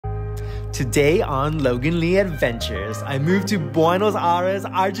Today on Logan Lee Adventures, I moved to Buenos Aires,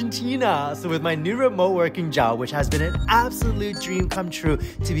 Argentina. So with my new remote working job, which has been an absolute dream come true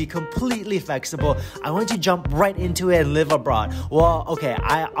to be completely flexible, I want to jump right into it and live abroad. Well, okay,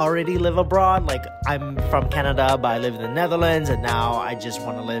 I already live abroad. Like, I'm from Canada, but I live in the Netherlands, and now I just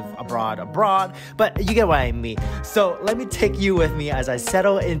want to live abroad. But you get what I mean. So let me take you with me as I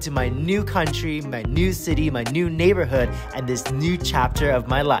settle into my new country, my new city, my new neighborhood, and this new chapter of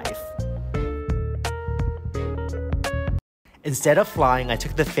my life. Instead of flying, I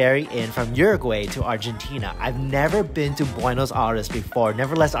took the ferry in from Uruguay to Argentina. I've never been to Buenos Aires before,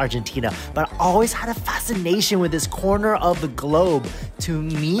 never left Argentina, but I always had a fascination with this corner of the globe. To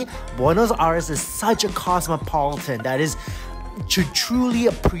me, Buenos Aires is such a cosmopolitan that is, to truly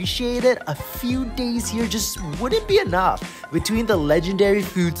appreciate it, a few days here just wouldn't be enough. Between the legendary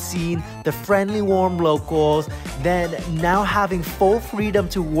food scene, the friendly warm locals, then now having full freedom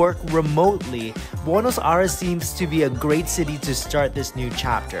to work remotely, Buenos Aires seems to be a great city to start this new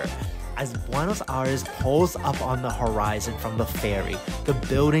chapter. As Buenos Aires pulls up on the horizon from the ferry, the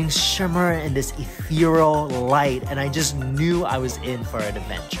buildings shimmer in this ethereal light, and I just knew I was in for an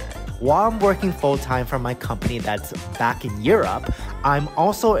adventure. While I'm working full-time for my company that's back in Europe, I'm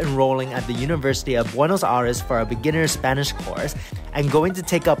also enrolling at the University of Buenos Aires for a beginner Spanish course and going to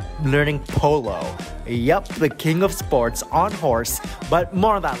take up learning polo. Yup, the king of sports on horse, but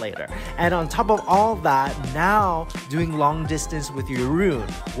more on that later. And on top of all that, now doing long distance with Jeroen.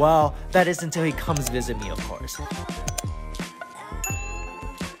 Well, that is until he comes visit me, of course.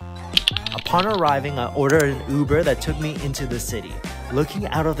 Upon arriving, I ordered an Uber that took me into the city. Looking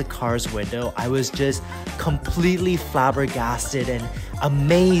out of the car's window, I was just completely flabbergasted and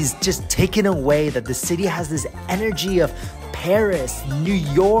amazed, just taken away that the city has this energy of Paris, New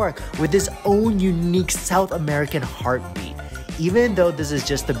York, with its own unique South American heartbeat. Even though this is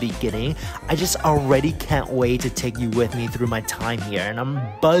just the beginning, I just already can't wait to take you with me through my time here, and I'm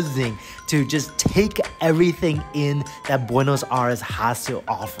buzzing to just take everything in that Buenos Aires has to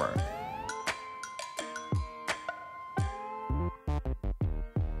offer.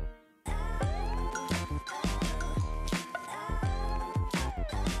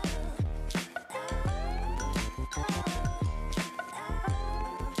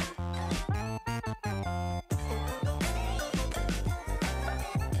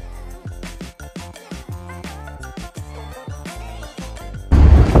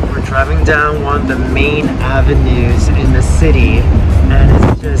 Driving down one of the main avenues in the city, and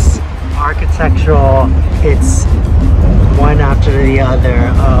it's just architectural. It's one after the other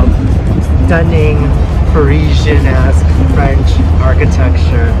of stunning Parisian-esque French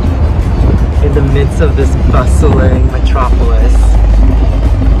architecture in the midst of this bustling metropolis.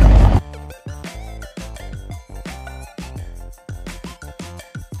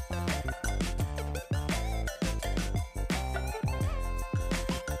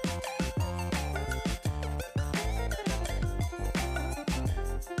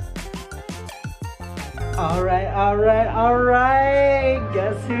 Alright.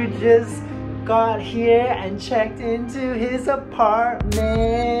 Guess who just got here and checked into his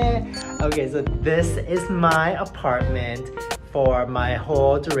apartment? Okay, so this is my apartment for my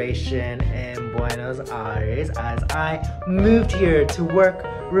whole duration in Buenos Aires as I moved here to work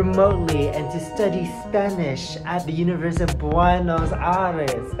remotely and to study Spanish at the University of Buenos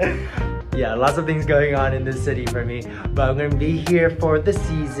Aires. Yeah, lots of things going on in this city for me, but I'm gonna be here for the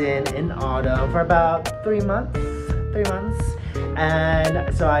season in autumn for about 3 months.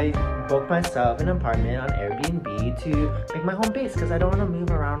 And so I booked myself an apartment on Airbnb to make my home base because I don't want to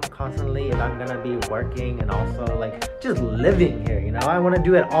move around constantly if I'm gonna be working and also like just living here, you know? I want to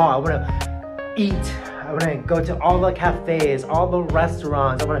do it all. I want to eat, I want to go to all the cafes, all the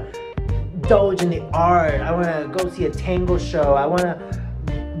restaurants, I want to indulge in the art, I want to go see a tango show, I want to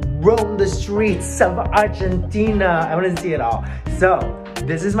roam the streets of Argentina. I want to see it all. So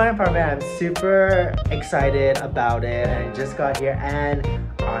this is my apartment. I'm super excited about it. I just got here, and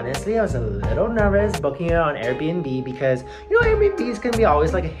honestly, I was a little nervous booking it on Airbnb because, you know, Airbnbs can be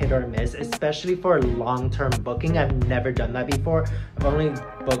always like a hit or miss, especially for long-term booking. I've never done that before. I've only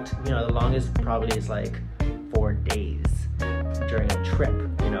booked, you know, the longest probably is like 4 days during a trip,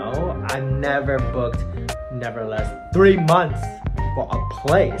 you know? I've never booked, never less 3 months for a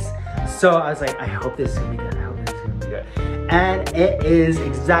place. So I was like, I hope this is gonna be good. I hope this is gonna be good. And it is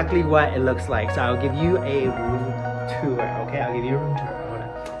exactly what it looks like. So I'll give you a room tour, okay? I'll give you a room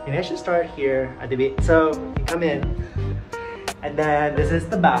tour. Maybe I should start here at the beach. So you come in, and then this is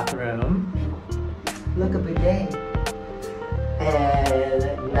the bathroom. Look at the day.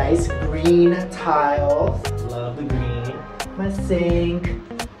 And nice green tiles. Love the green. My sink,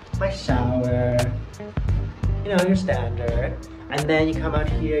 my shower. you know, your standard. And then you come out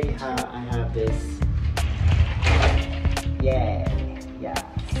here, I have this, yeah,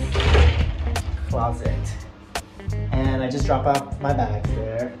 closet. And I just drop off my bags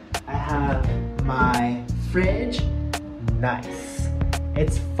there. I have my fridge, nice.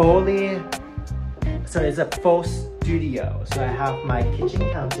 It's fully, so it's a full studio. So I have my kitchen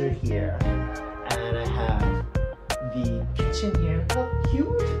counter here, and I have the kitchen here. How cute!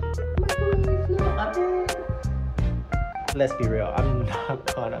 Microwave, little oven. Let's be real, I'm not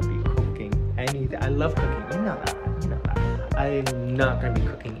gonna be cooking anything. I love cooking, you know that. I'm not gonna be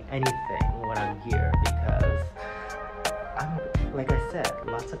cooking anything when I'm here because like I said,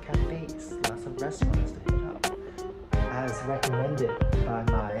 lots of cafes, lots of restaurants to hit up, as recommended by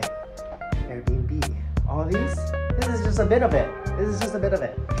my Airbnb. All these, this is just a bit of it.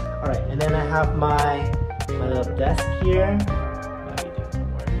 All right, and then I have my little desk here. Let me do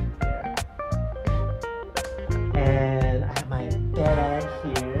some work there. And I have my bed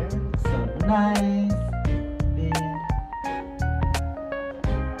here, so nice. Big.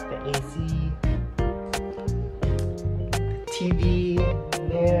 The AC. TV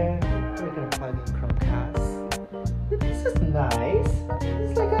there. We're gonna plug in Chromecast. This is nice.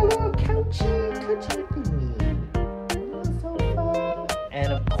 It's like a little couchy thingy. Sofa. And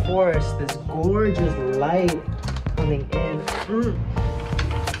of course, this gorgeous light coming in.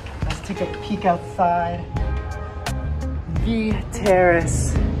 Let's take a peek outside. The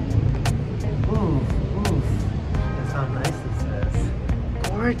terrace. Ooh. That's how nice this is.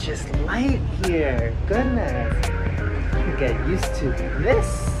 Gorgeous light here. Goodness. Get used to this.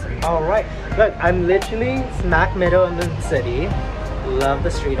 All right, look, I'm literally smack middle in the city. Love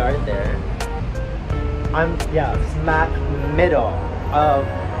the street art there. I'm smack middle of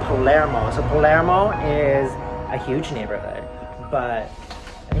Palermo. So Palermo is a huge neighborhood, but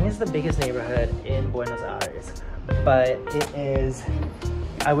I think it's the biggest neighborhood in Buenos Aires. But it is,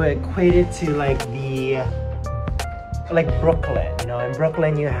 I would equate it to like Brooklyn. You know, in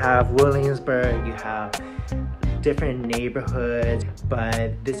Brooklyn you have Williamsburg, you have different neighborhoods,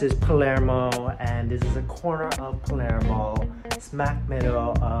 but this is Palermo, and this is a corner of Palermo, smack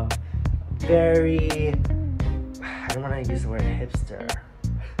middle of very, I don't want to use the word hipster,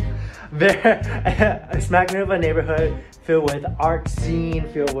 smack middle of a neighborhood filled with art scene,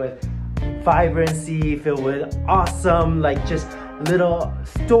 filled with vibrancy, filled with awesome, like just little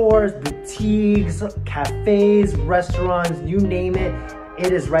stores, boutiques, cafes, restaurants, you name it.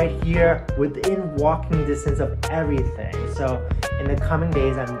 It is right here within walking distance of everything. So in the coming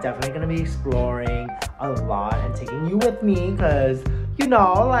days, I'm definitely gonna be exploring a lot and taking you with me because, you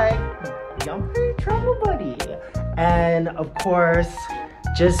know, like, I'm a travel buddy. And of course,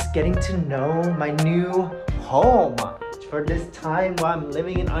 just getting to know my new home for this time while I'm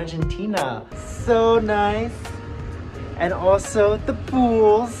living in Argentina. So nice. And also the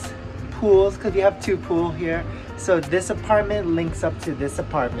pools, because we have 2 pools here. So this apartment links up to this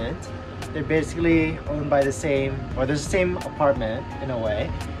apartment. They're basically owned by the same, or there's the same apartment in a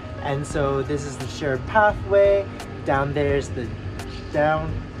way. And so this is the shared pathway. Down there's the,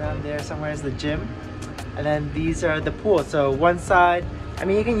 down there somewhere is the gym. And then these are the pools. So one side, I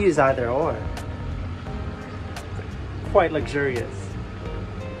mean, you can use either or. Quite luxurious.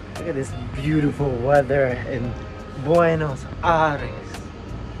 Look at this beautiful weather in Buenos Aires.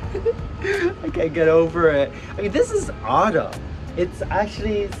 I can't get over it. I mean, this is autumn. It's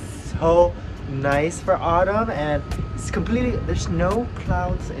actually so nice for autumn, and it's completely, there's no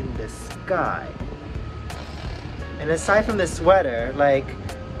clouds in the sky. And aside from the sweater, like,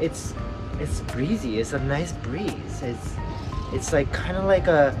 it's breezy. It's a nice breeze. It's like kind of like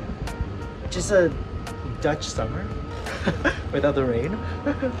just a Dutch summer without the rain.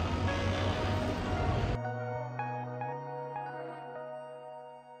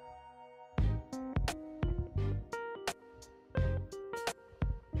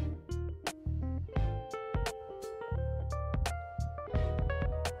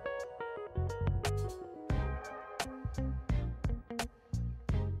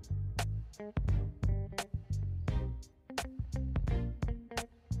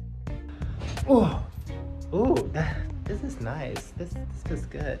 Ooh, this is nice. This feels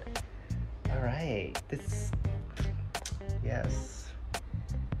good. All right, yes.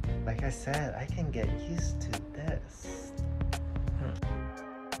 Like I said, I can get used to this.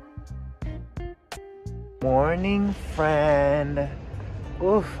 Morning, friend.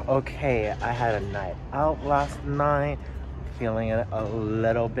 Oof, okay, I had a night out last night. Feeling it a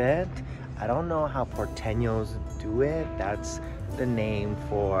little bit. I don't know how porteños do it. That's the name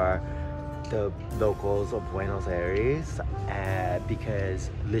for the locals of Buenos Aires, because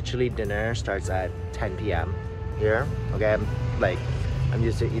literally dinner starts at 10 p.m. here. Okay, I'm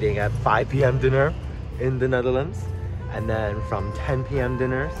used to eating at 5 p.m. dinner in the Netherlands, and then from 10 p.m.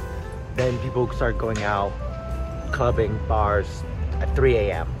 dinners, then people start going out, clubbing, bars at 3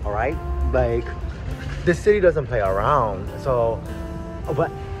 a.m. All right, like the city doesn't play around. So,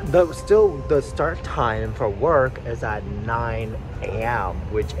 but the start time for work is at 9 a.m.,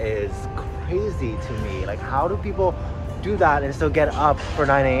 which is crazy to me. Like, how do people do that and still get up for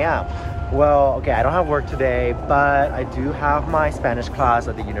 9 a.m.? Well, okay, I don't have work today, but I do have my Spanish class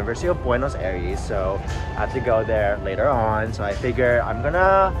at the University of Buenos Aires, so I have to go there later on. So I figure I'm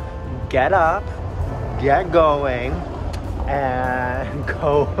gonna get up, get going, and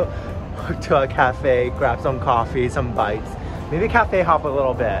go to a cafe, grab some coffee, some bites, maybe cafe hop a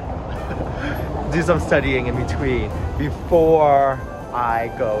little bit, do some studying in between before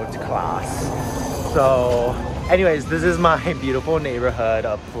I go to class. So anyways, this is my beautiful neighborhood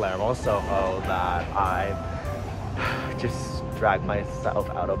of Palermo, Soho, that I just dragged myself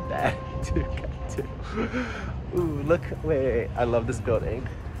out of bed to get to. Ooh, look, wait, I love this building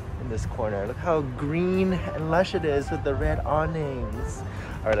in this corner. Look how green and lush it is with the red awnings.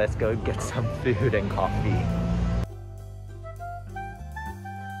 All right, let's go get some food and coffee.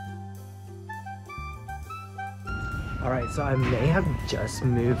 Alright, so I may have just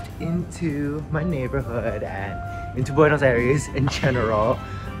moved into my neighborhood and into Buenos Aires in general.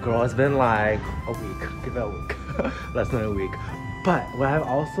 Girl, it's been like a week, give it a week, less than a week. But what I've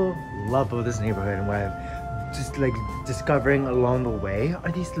also loved about this neighborhood and what I'm just like discovering along the way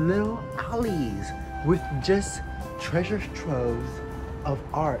are these little alleys with just treasure troves of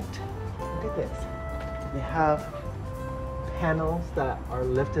art. Look at this. They have panels that are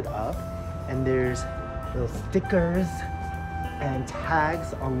lifted up, and there's little stickers and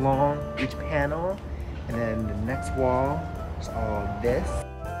tags along each panel, and then the next wall is all this.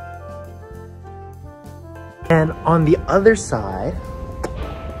 And on the other side,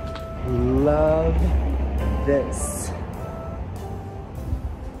 love this.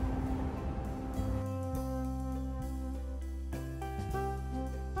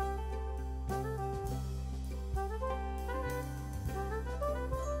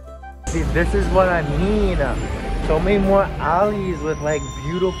 See, this is what I mean. So many more alleys with like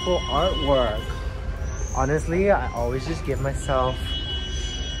beautiful artwork. Honestly, I always just give myself,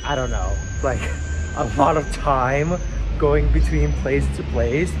 I don't know, like a lot of time going between place to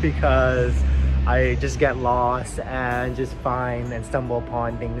place because I just get lost and just find and stumble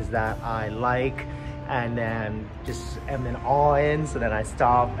upon things that I like, and then just am in awe in, so then I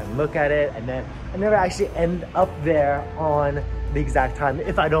stop and look at it, and then I never actually end up there on the exact time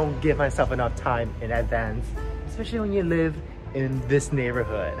if I don't give myself enough time in advance, especially when you live in this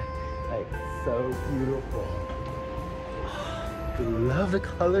neighborhood. Like, so beautiful. I love the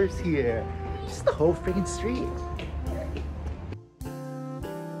colors here. Just the whole freaking street.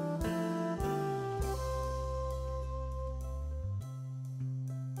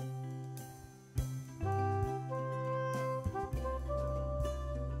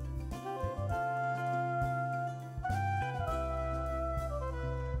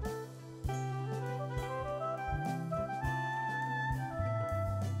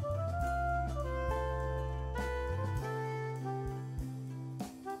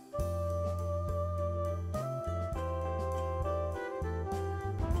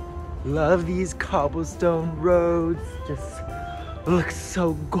 Love these cobblestone roads. Just looks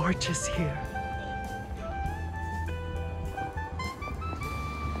so gorgeous here.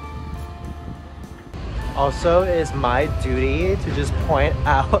 Also, it's my duty to just point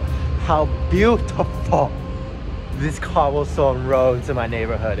out how beautiful this cobblestone roads in my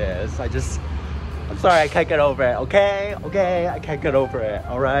neighborhood is. I'm sorry, I can't get over it, okay? Okay, I can't get over it,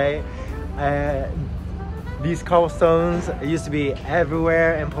 all right? These cobblestones used to be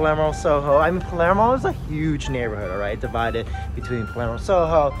everywhere in Palermo, Soho. I mean, Palermo is a huge neighborhood, all right? Divided between Palermo,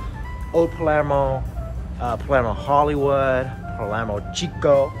 Soho, Old Palermo, Palermo, Hollywood, Palermo,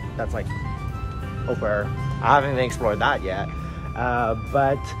 Chico. That's like over, I haven't even explored that yet.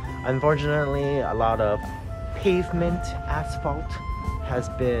 But unfortunately, a lot of pavement, asphalt has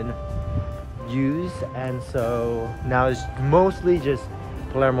been used, and so now it's mostly just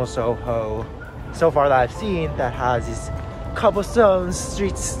Palermo, Soho, so far that I've seen, that has these cobblestone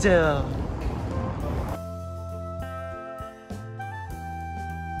streets still.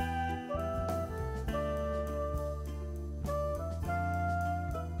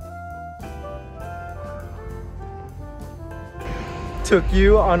 Took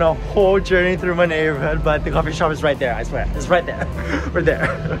you on a whole journey through my neighborhood, but the coffee shop is right there, I swear. It's right there. We're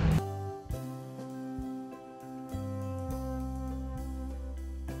there.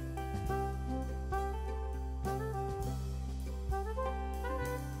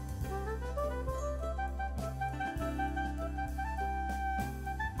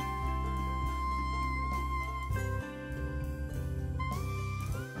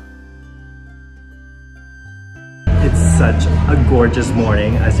 such a gorgeous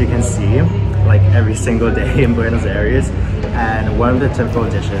morning, as you can see, like every single day in Buenos Aires. And one of the typical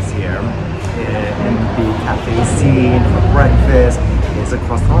dishes here in the cafe scene for breakfast is a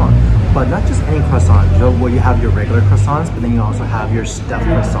croissant. But not just any croissant, you know, where you have your regular croissants, but then you also have your stuffed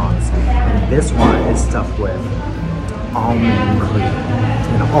croissants. And this one is stuffed with almond cream,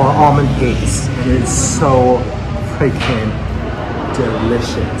 you know, or almond paste. And it's so freaking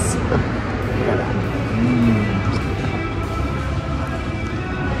delicious. Look at that.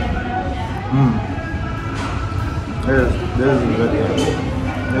 This is good.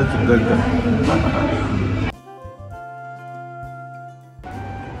 It's good.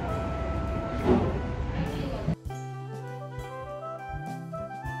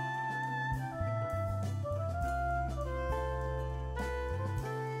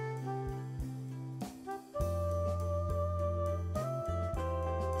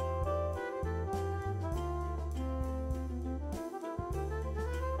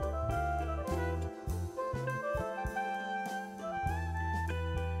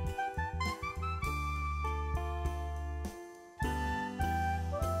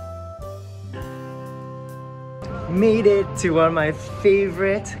 Made it to one of my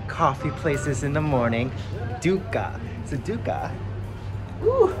favorite coffee places in the morning, Duca. So Duca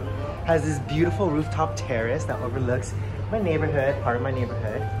has this beautiful rooftop terrace that overlooks my neighborhood, part of my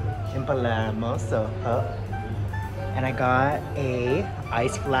neighborhood in Palermo, Soho. And I got a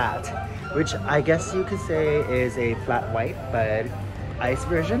iced flat, which I guess you could say is a flat white, but iced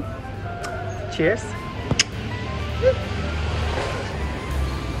version. Cheers.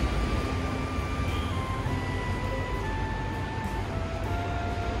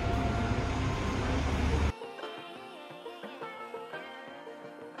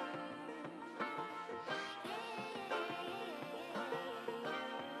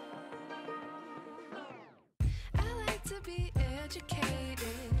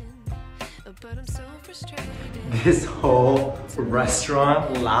 But I'm so frustrated. This whole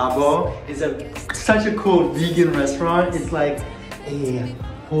restaurant, Labo, is such a cool vegan restaurant. It's like a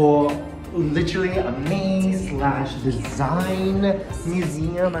whole, literally a maze/design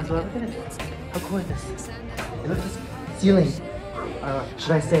museum as well. Look at it. How cool is this? It looks like ceiling.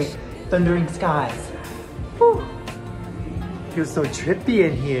 Should I say thundering skies? Whew. Feels so trippy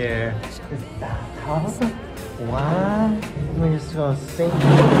in here. This bathtub. Wow. Let me just go sink.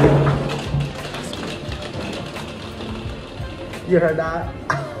 You heard that?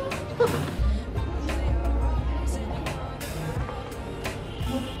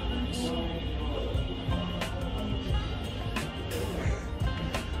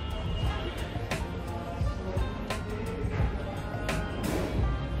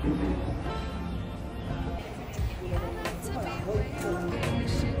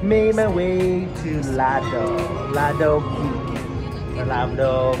 Made my way to Lado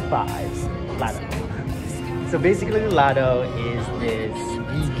Vegan, 5, Lado. So basically Lado is this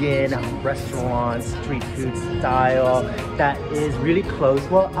vegan restaurant, street food style that is really close.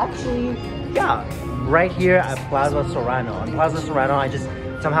 Well, actually, yeah, right here at Plaza Serrano. On Plaza Serrano, I just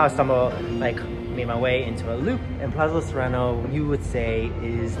somehow made my way into a loop. And Plaza Serrano, you would say,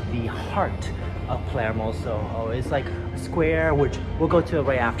 is the heart of Palermo, Soho. It's like a square, which we'll go to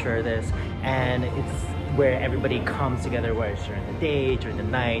right after this, and it's where everybody comes together, whether it's during the day, during the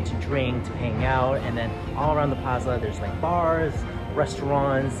night, to drink, to hang out. And then all around the plaza, there's like bars,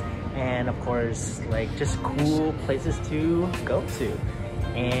 restaurants, and of course, like just cool places to go to.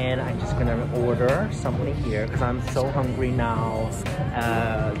 And I'm just gonna order something here because I'm so hungry now.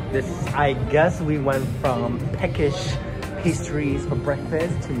 I guess we went from peckish pastries for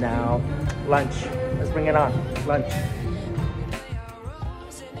breakfast to now lunch. Let's bring it on, lunch.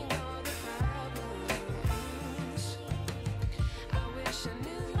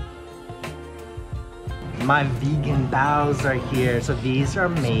 My vegan baos are here. So these are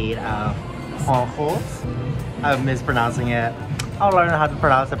made of conchos. I'm mispronouncing it. I'll learn how to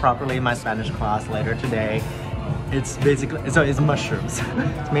pronounce it properly in my Spanish class later today. It's basically, so it's mushrooms.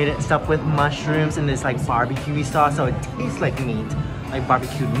 It's stuffed with mushrooms and this like barbecue sauce, so it tastes like meat, like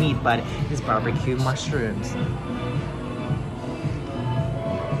barbecued meat, but it's barbecued mushrooms.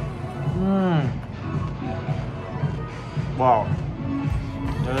 Wow,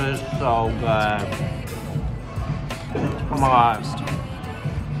 this is so good. Oh my god.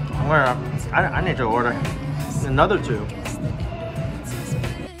 I need to order another two.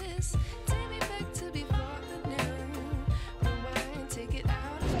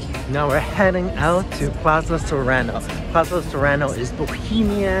 Now we're heading out to Plaza Serrano. Plaza Serrano is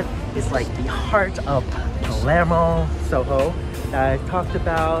bohemian. It's like the heart of Palermo, Soho, that I talked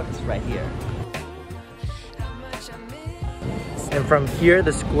about. It's right here. And from here,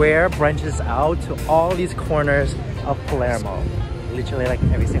 the square branches out to all these corners of Palermo. Literally like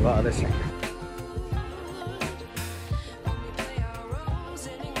every single other street.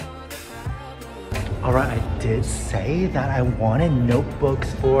 Alright, I did say that I wanted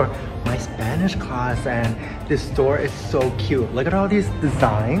notebooks for my Spanish class, and this store is so cute. Look at all these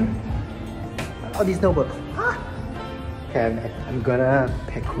designs. All these notebooks. Ah! Okay, I'm gonna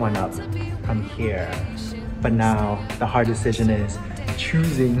pick one up from here. But now the hard decision is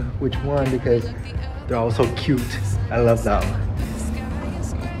choosing which one because they're all so cute. I love them.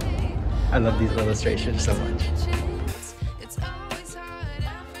 I love these illustrations so much.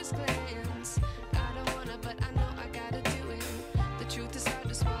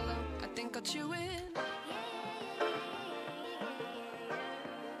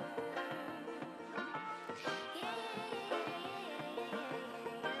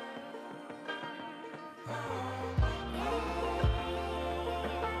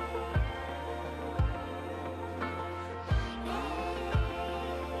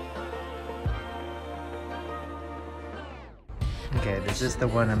 Okay, this is the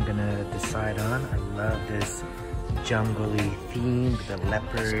one I'm gonna decide on. I love this jungly theme with the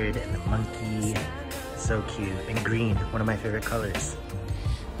leopard and the monkey. So cute. And green, one of my favorite colors.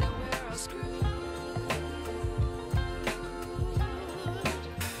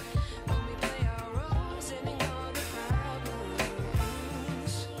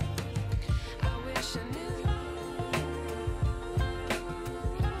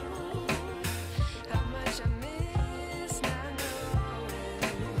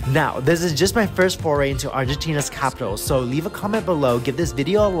 Now, this is just my first foray into Argentina's capital, so leave a comment below, give this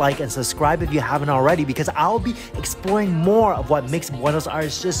video a like, and subscribe if you haven't already, because I'll be exploring more of what makes Buenos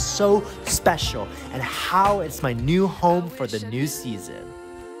Aires just so special and how it's my new home for the new season.